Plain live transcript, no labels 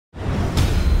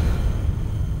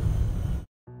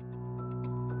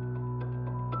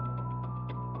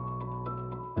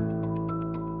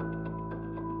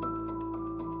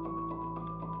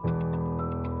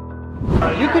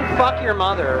You could fuck your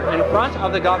mother in front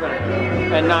of the governor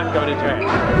and not go to jail.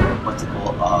 What's the goal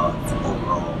of the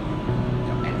overall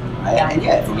campaign? And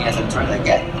yeah, for me as an attorney, like,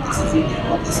 yeah,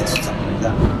 this is something like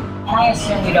that. Can I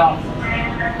assume you don't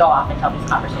go off and tell these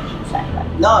conversations anyway?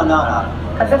 No.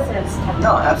 Because this is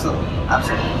no, absolutely.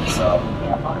 So,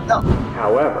 no.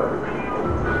 However,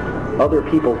 other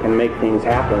people can make things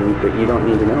happen that you don't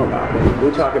need to know about.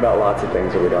 We talk about lots of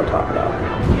things that we don't talk about.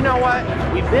 You know what?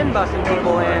 We've been busting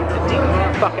people in to deep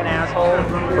fucking asshole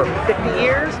for 50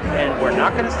 years, and we're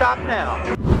not going to stop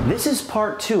now. This is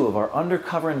part 2 of our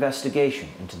undercover investigation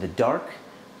into the dark,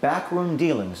 backroom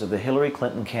dealings of the Hillary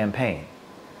Clinton campaign.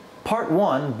 Part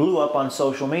 1 blew up on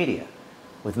social media,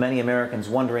 with many Americans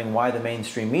wondering why the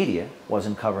mainstream media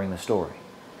wasn't covering the story.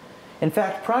 In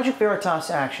fact, Project Veritas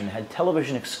Action had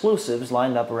television exclusives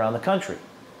lined up around the country.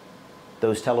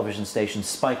 Those television stations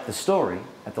spiked the story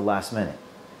at the last minute.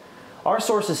 Our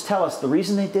sources tell us the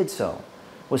reason they did so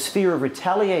was fear of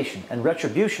retaliation and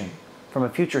retribution from a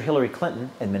future Hillary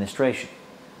Clinton administration.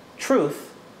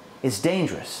 Truth is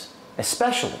dangerous,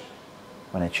 especially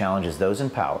when it challenges those in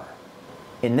power.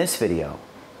 In this video,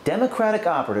 Democratic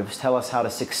operatives tell us how to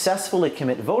successfully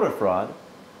commit voter fraud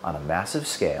on a massive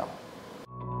scale.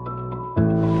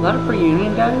 A lot of free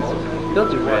union guys, they'll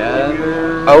do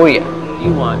whatever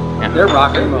you want. Yeah. They're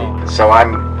rock and roll. So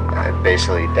I'm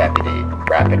basically Deputy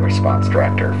Rapid Response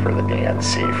Director for the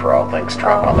DNC for all things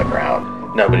Trump on the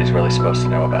ground. Nobody's really supposed to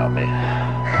know about me.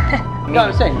 You know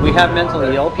what I'm saying? We have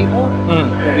mentally ill people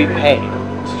that we pay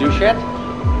to do shit.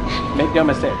 Make no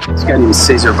mistake. This guy named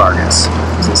Cesar Vargas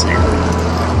is his name.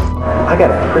 I got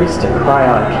a priest to cry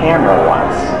on camera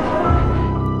once.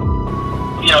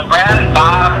 You know, Brad and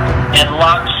Bob and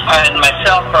Lux and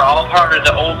myself are all part of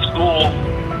the old school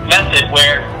method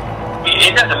where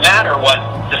it doesn't matter what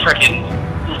the freaking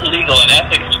legal and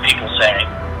ethics people say.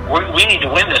 We need to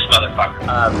win this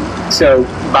motherfucker. So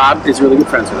Bob is really good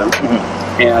friends with him,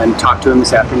 and talked to him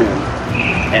this afternoon.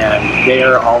 And they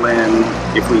are all in.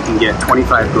 If we can get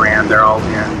 25 grand, they're all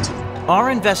in. Our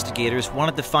investigators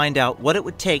wanted to find out what it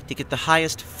would take to get the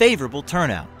highest favorable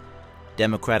turnout.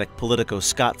 Democratic politico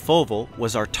Scott Fovel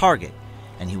was our target,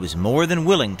 and he was more than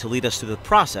willing to lead us through the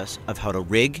process of how to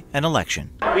rig an election.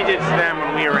 We did to them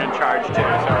when we were in charge too.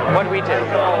 So what did we do?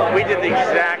 We did the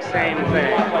exact same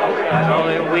thing.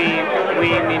 Only we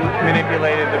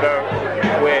manipulated the vote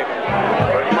with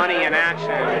money and action,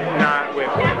 not with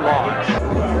laws.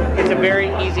 It's a very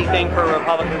easy thing for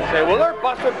Republicans to say, well, they're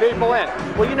busting people in.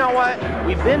 Well, you know what?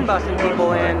 We've been busting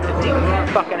people in to deep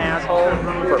fucking asshole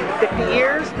for 50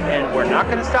 years, and we're not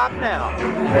going to stop now.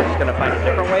 We're just going to find a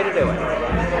different way to do it.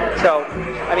 So,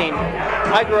 I mean,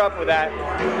 I grew up with that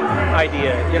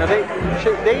idea. You know,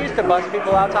 they used to bus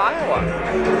people out to Iowa.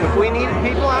 If we needed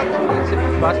people out there, we used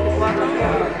to bus people out to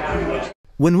Iowa.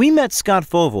 When we met Scott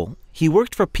Fovel, he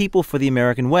worked for People for the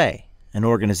American Way, an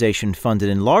organization funded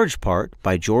in large part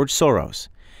by George Soros.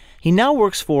 He now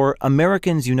works for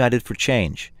Americans United for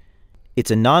Change.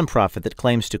 It's a nonprofit that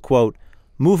claims to, quote,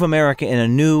 move America in a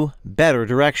new, better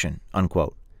direction,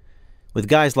 unquote. With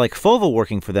guys like Fovel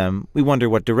working for them, we wonder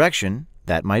what direction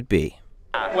that might be.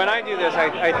 When I do this,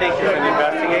 I think you're an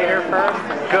investigator first.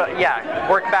 Good. Yeah,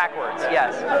 work backwards.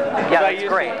 Yes. Yeah, that's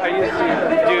great. I used to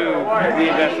do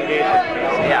the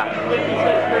investigation. Yeah.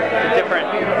 Different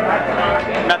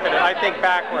method. I think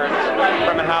backwards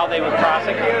from how they would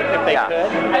prosecute if they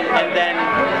could, and then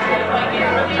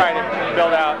try to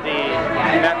build out the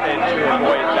method to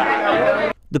avoid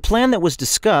that. The plan that was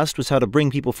discussed was how to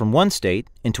bring people from one state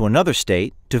into another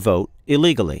state to vote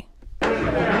illegally.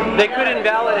 They could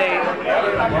invalidate.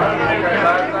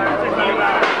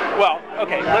 Well,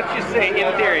 okay, let's just say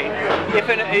in theory, if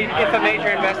a major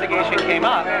investigation came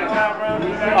up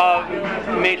of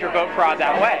major vote fraud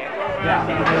that way,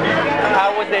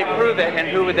 how would they prove it and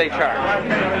who would they charge?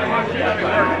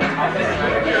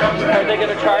 Are they going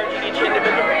to charge each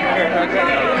individual?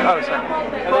 Oh, sorry.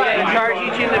 Are they going to charge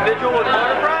each individual with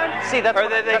voter fraud? See, that's what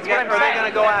I'm saying. Are they going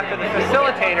to go after the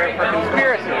facilitator for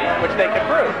conspiracy, which they could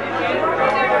prove?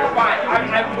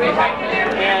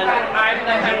 And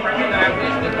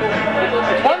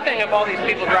it's one thing if all these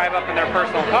people drive up in their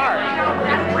personal cars.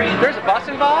 If there's a bus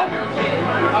involved,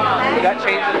 that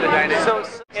changes the dynamic. So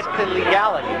it's the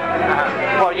legality.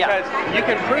 Well, yeah. Because you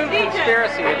can prove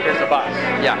conspiracy if there's a bus.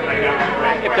 Yeah.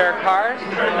 If there are cars,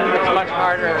 it's much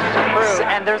harder to prove.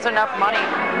 And there's enough money.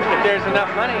 If there's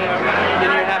enough money,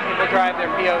 then you have people drive their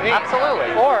POV.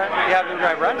 Absolutely. Or you have them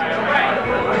drive rentals.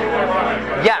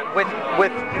 Yeah, with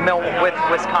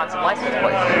Wisconsin license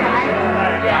plates.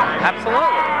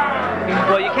 Absolutely.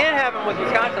 Well, you can't have them with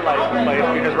Wisconsin license plates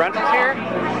because rentals here,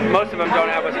 most of them don't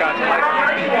have Wisconsin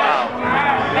license. Oh.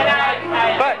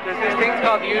 But there's these things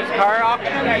called used car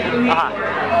auctions.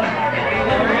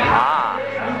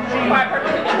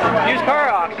 Used car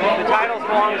auctions, the titles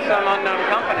belong to some unknown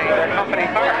company. They're company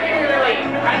cars.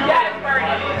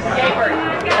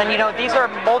 And you know, these are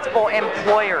multiple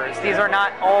employers. These are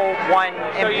not all one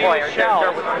employer.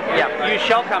 Use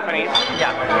shell companies.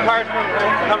 Yeah. Cars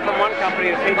come from one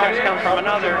company, the paychecks come from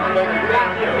another.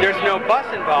 There's no bus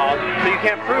involved, so you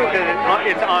can't prove that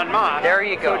it's en masse. There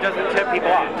you go. So it doesn't tip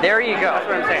people off. There you go. That's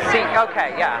what I'm saying. See,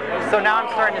 okay, yeah. So now I'm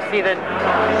starting to see that.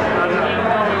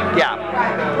 Yeah.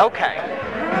 Okay.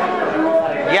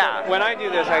 Yeah. When I do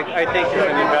this, I think as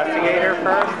an investigator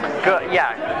first. Good.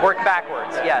 Yeah. Work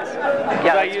backwards. Yes.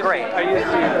 Yeah. That's great. I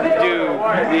used to do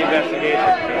the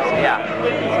investigation piece. Yeah.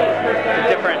 A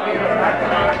different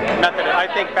method. I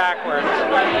think backwards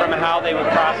from how they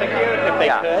would prosecute if they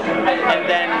could, and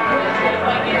then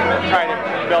try to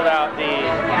build out the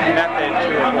method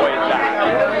to avoid that.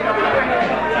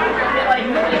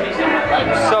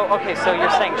 So okay, so you're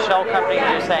saying shell company.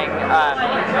 You're saying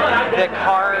the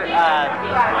car.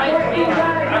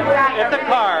 If the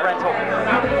car rental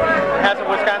has a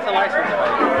Wisconsin license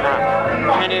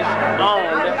plate and is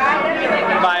owned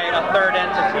by a third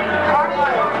entity,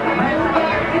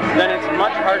 then it's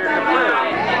much harder to prove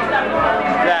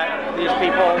that these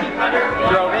people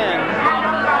drove in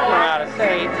from out of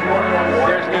state.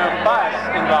 There's no bus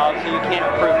involved, so you can't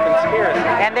prove conspiracy.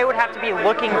 And they would have to be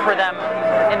looking for them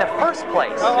in the first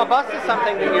place. Oh, a bus is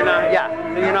something that you're not. That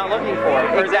you're not looking for,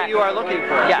 or that you are looking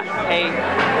for. Yeah. A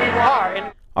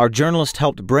car. Our journalist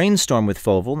helped brainstorm with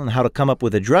Fovel on how to come up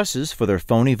with addresses for their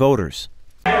phony voters.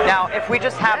 Now, if we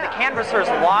just have the canvassers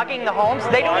logging the homes,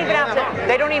 they don't even have to.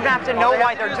 They don't even have to know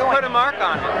why they're doing. Put a mark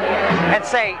on it and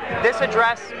say this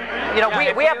address. You know,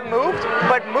 we have moved,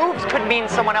 but moved could mean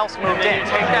someone else moved in. You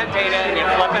take that data and you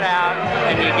flip it out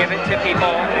and you give it to people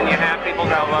and you have people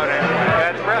go voting.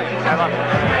 That's brilliant. I love it.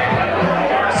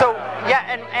 So yeah,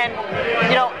 and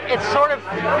you know, it sort of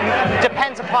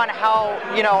depends upon how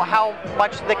how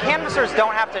much the canvassers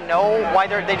don't have to know why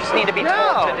they just need to be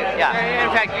told to do. Yeah. In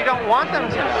fact, you don't want them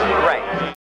to know. Right.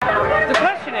 The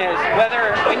question is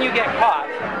whether when you get caught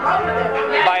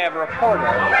by a reporter,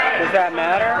 does that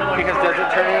matter? Because does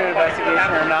it turn into an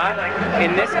investigation or not?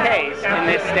 In this case, in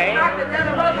this state, the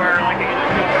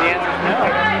answer is no.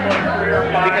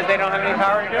 Because they don't have any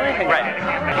power to do anything. Right.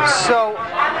 So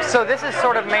this is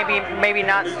sort of maybe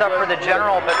not stuff for the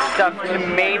general, but stuff to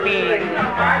maybe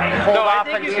hold off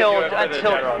until.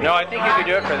 No, I think you could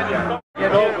do it for the general. You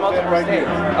have to do it in multiple states.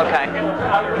 Okay.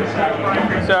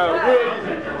 So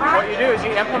what you do is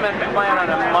you implement the plan on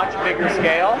a much bigger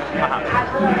scale.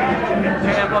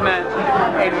 You implement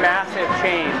a massive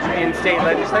change in state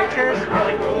legislatures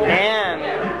and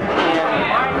in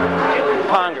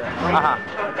Congress.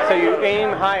 So you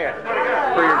aim higher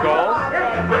for your goals,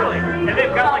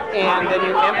 and then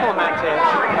you implement it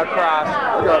across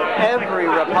every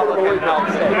Republican-held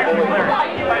state.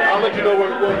 I'll let you know what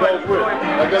goes with.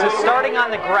 So starting on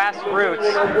the grassroots,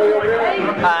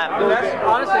 that's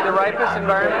honestly the ripest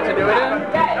environment to do it in.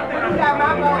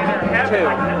 Two,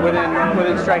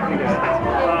 within striking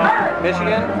distance.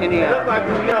 Michigan,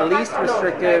 Indiana, least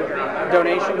restrictive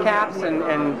donation caps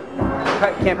and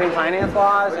campaign finance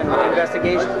laws and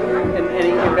investigation and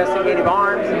any investigative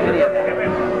arms and any of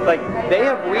that. Like, they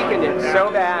have weakened it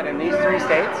so bad in these three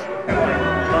states.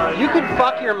 You could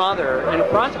fuck your mother in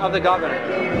front of the governor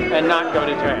and not go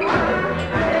to jail.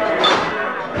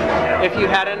 If you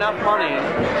had enough money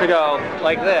to go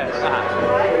like this.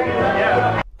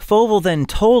 Fovel then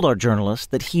told our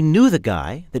journalist that he knew the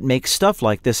guy that makes stuff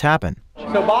like this happen.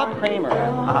 So Bob Kramer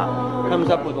comes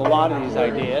up with a lot of these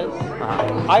ideas.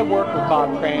 I work with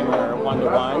Bob Kramer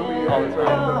one-to-one all the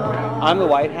time. I'm the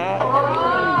white hat.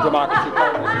 Democracy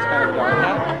Partners is kind of the dark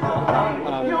hat.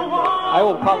 I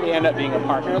will probably end up being a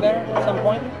partner there at some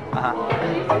point.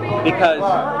 Because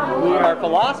our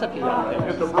philosophy on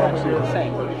things is actually the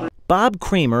same. Bob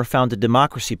Kramer founded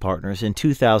Democracy Partners in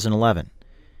 2011.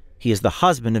 He is the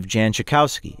husband of Jan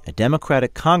Schakowsky, a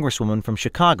Democratic congresswoman from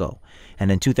Chicago,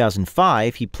 and in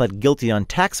 2005 he pled guilty on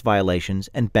tax violations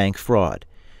and bank fraud.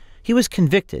 He was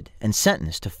convicted and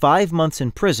sentenced to 5 months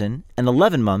in prison and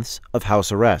 11 months of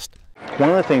house arrest. One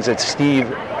of the things that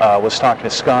Steve was talking to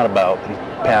Scott about and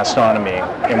passed on to me,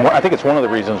 and I think it's one of the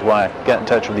reasons why I got in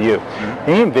touch with you,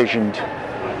 he envisioned,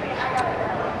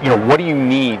 what do you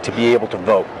need to be able to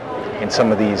vote in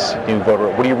some of these new voter,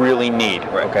 what do you really need,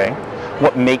 okay?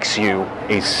 What makes you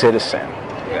a citizen?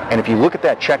 And if you look at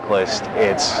that checklist,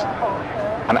 it's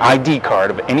an ID card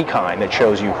of any kind that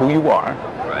shows you who you are,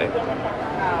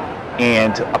 Right.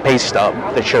 And a pay stub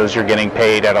that shows you're getting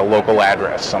paid at a local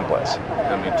address someplace.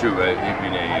 I mean, too,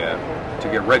 to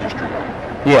get registered.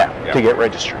 Yeah, to get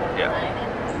registered. Yeah.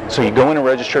 So you go in and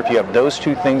register. If you have those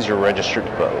two things, you're registered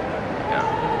to vote.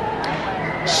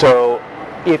 Yeah. So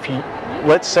if you,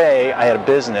 let's say I had a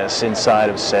business inside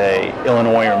of, say,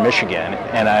 Illinois or Michigan,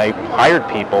 and I hired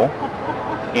people,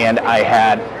 and I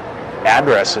had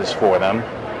addresses for them,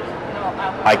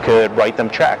 I could write them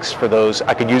checks for those.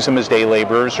 I could use them as day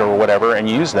laborers or whatever, and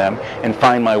use them and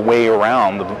find my way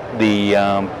around the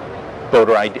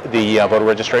voter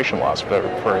registration laws for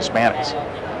Hispanics.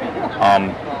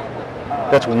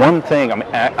 That's one thing.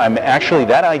 I'm actually,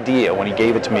 that idea, when he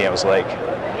gave it to me, I was like,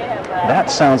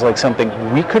 that sounds like something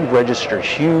we could register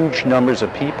huge numbers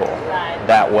of people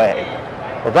that way.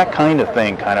 Well, that kind of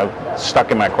thing kind of stuck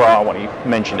in my craw when he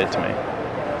mentioned it to me.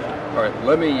 All right,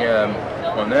 let me,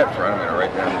 on that front, I'm going to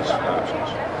write down these options.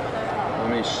 Let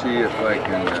me see if I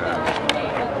can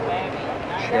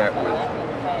chat with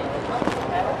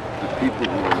the people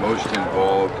who are most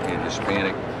involved in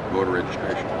Hispanic voter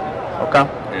registration. Okay.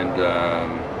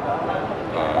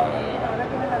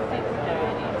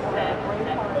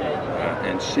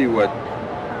 And see what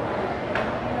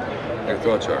their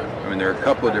thoughts are. I mean, there are a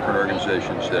couple of different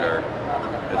organizations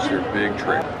that's their big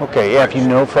trick. Okay, yeah, if you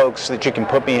know folks that you can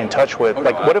put me in touch with, Oh,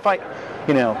 like, no, what if I,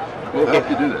 you know... We'll help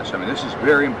you do this. I mean, this is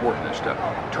very important, this stuff.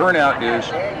 Turnout is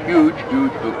huge,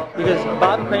 huge, huge. Because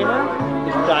Bob Kramer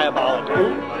is diabolical,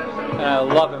 and I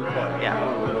love him for it. Yeah.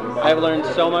 I've learned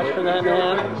so much from that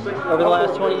man over the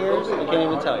last 20 years, I can't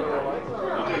even tell you.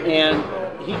 And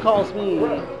he calls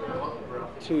me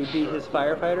to be his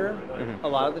firefighter a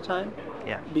lot of the time.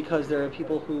 Yeah. Because there are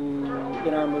people who,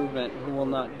 in our movement, who will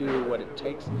not do what it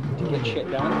takes to get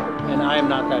shit done. And I am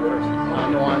not that person.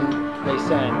 I'm the one they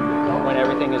send when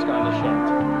everything has gone to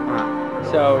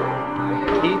shit. So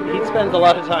he spends a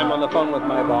lot of time on the phone with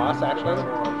my boss, actually,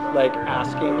 like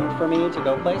asking for me to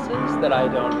go places that I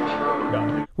don't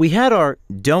go. We had our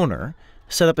donor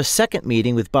set up a second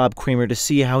meeting with Bob Kramer to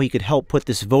see how he could help put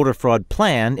this voter fraud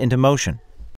plan into motion.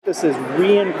 This is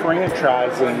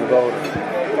re-enfranchising the voters.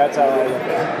 That's how I look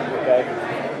at it, okay?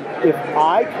 If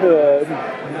I could,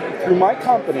 through my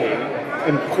company,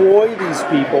 employ these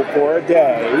people for a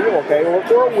day, okay, or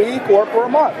for a week, or for a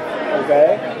month,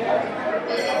 okay?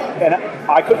 And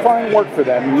I could find work for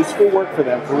them, useful work for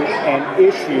them, and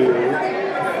issue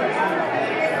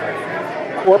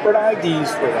corporate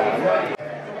IDs for them.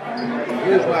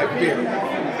 Here's my fear.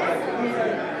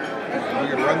 We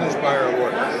can run this by our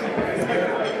lawyers.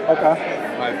 Okay.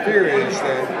 My fear is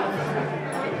that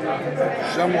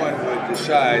someone would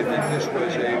decide that this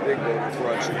was a big voter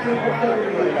fraud scheme.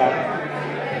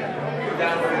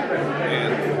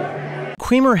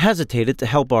 Kramer hesitated to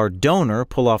help our donor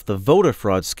pull off the voter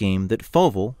fraud scheme that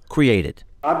Fovel created.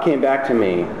 Bob came back to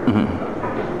me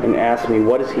and asked me,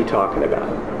 what is he talking about?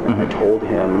 I told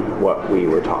him what we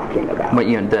were talking about. What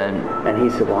you had done. And he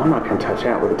said, well, I'm not going to touch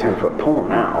that with a 10-foot pole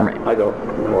now. Right. I go,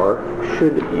 nor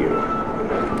should you.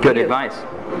 Good advice.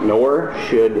 Nor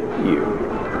should you.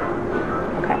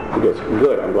 Okay. He goes,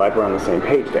 good, I'm glad we're on the same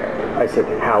page there. I said,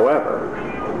 however,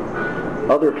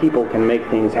 other people can make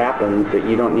things happen that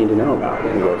you don't need to know about.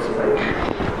 And he goes,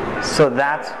 so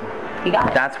that's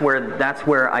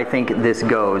where I think this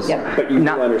goes. Yep. But you do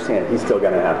understand, he's still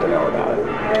going to have to know about it.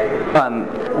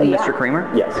 Mr.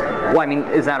 Kramer? Yes. Well, I mean,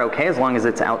 is that okay as long as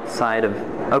it's outside of...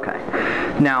 Okay.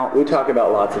 Now... We talk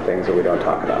about lots of things that we don't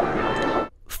talk about.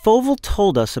 Fovel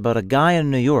told us about a guy in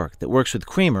New York that works with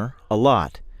Kramer a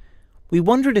lot. We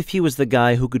wondered if he was the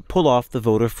guy who could pull off the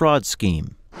voter fraud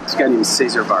scheme. This guy named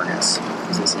Cesar Vargas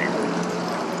is his name.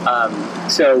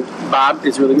 So Bob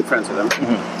is really good friends with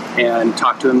him and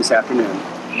talked to him this afternoon.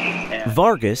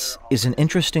 Vargas is an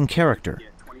interesting character.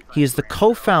 He is the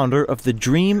co-founder of the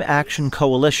Dream Action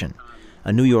Coalition,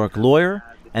 a New York lawyer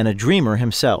and a dreamer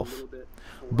himself.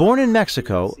 Born in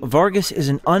Mexico, Vargas is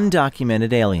an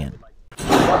undocumented alien.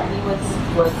 What he was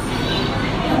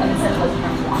innocent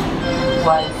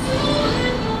was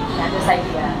had this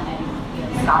idea,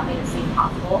 and Scott made it seem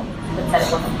possible, but said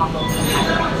it wasn't possible to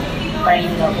happen. But I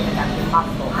even know if it's actually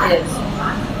possible. It is,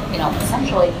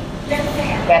 essentially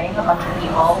getting a bunch of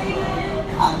people,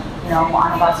 on a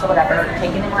bus or whatever,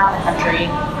 taking them around the country.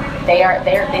 They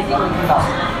legally can vote,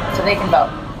 so they can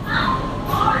vote.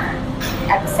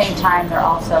 At the same time, they're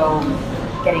also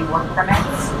getting work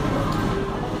permits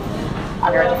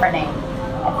under a different name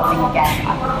and voting again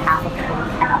on behalf of people who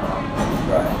cannot vote.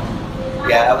 Right.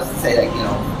 Yeah, I was to say,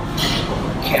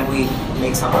 can we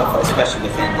make some of, especially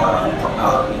within the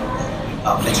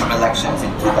midterm elections in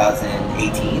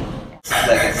 2018?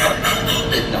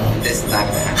 No, this is not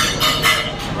going to happen.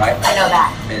 right? I know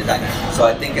that. And dynamic. So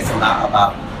I think it's not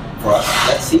about, for us,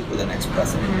 let's see who the next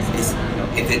president is. You know,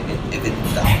 if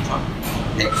it's Donald Trump,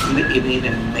 it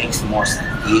even makes more sense.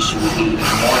 The issue would be even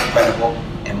more credible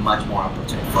and much more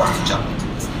opportunity for us to jump into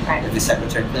this. Right. If it's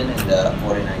Secretary Clinton, the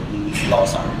voting ID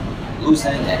laws are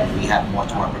loosened, and we have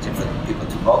much more opportunity for people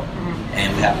to vote,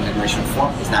 and we have immigration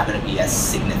reform, it's not going to be as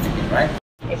significant, right?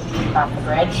 If we cross the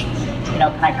bridge, you know,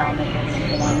 can I count on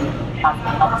you know,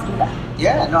 possibly help us do that?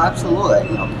 Yeah, no, absolutely.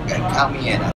 You know, count me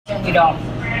in. You don't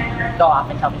go off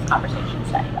and tell these conversations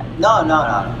to anybody. No.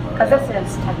 Because this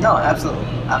is no, absolutely.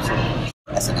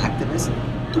 As an activist,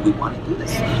 do we want to do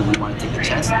this? Do we want to take a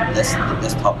chance?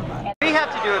 Let's talk about it. We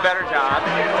have to do a better job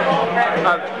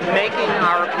of making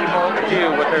our people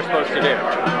do what they're supposed to do.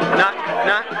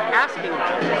 Not asking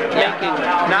them, making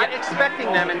them, not expecting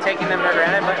them and taking them for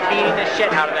granted, but beating the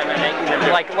shit out of them and making them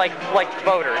do like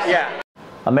voters. Yeah.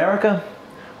 America,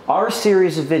 our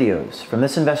series of videos from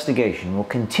this investigation will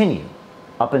continue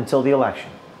up until the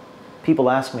election. People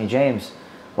ask me, James,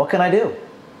 what can I do?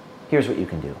 Here's what you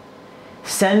can do.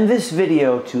 Send this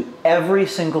video to every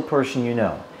single person you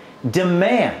know.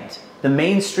 Demand the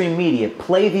mainstream media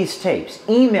play these tapes.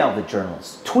 Email the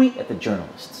journalists. Tweet at the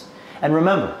journalists. And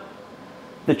remember,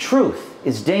 the truth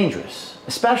is dangerous,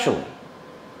 especially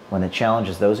when it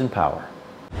challenges those in power.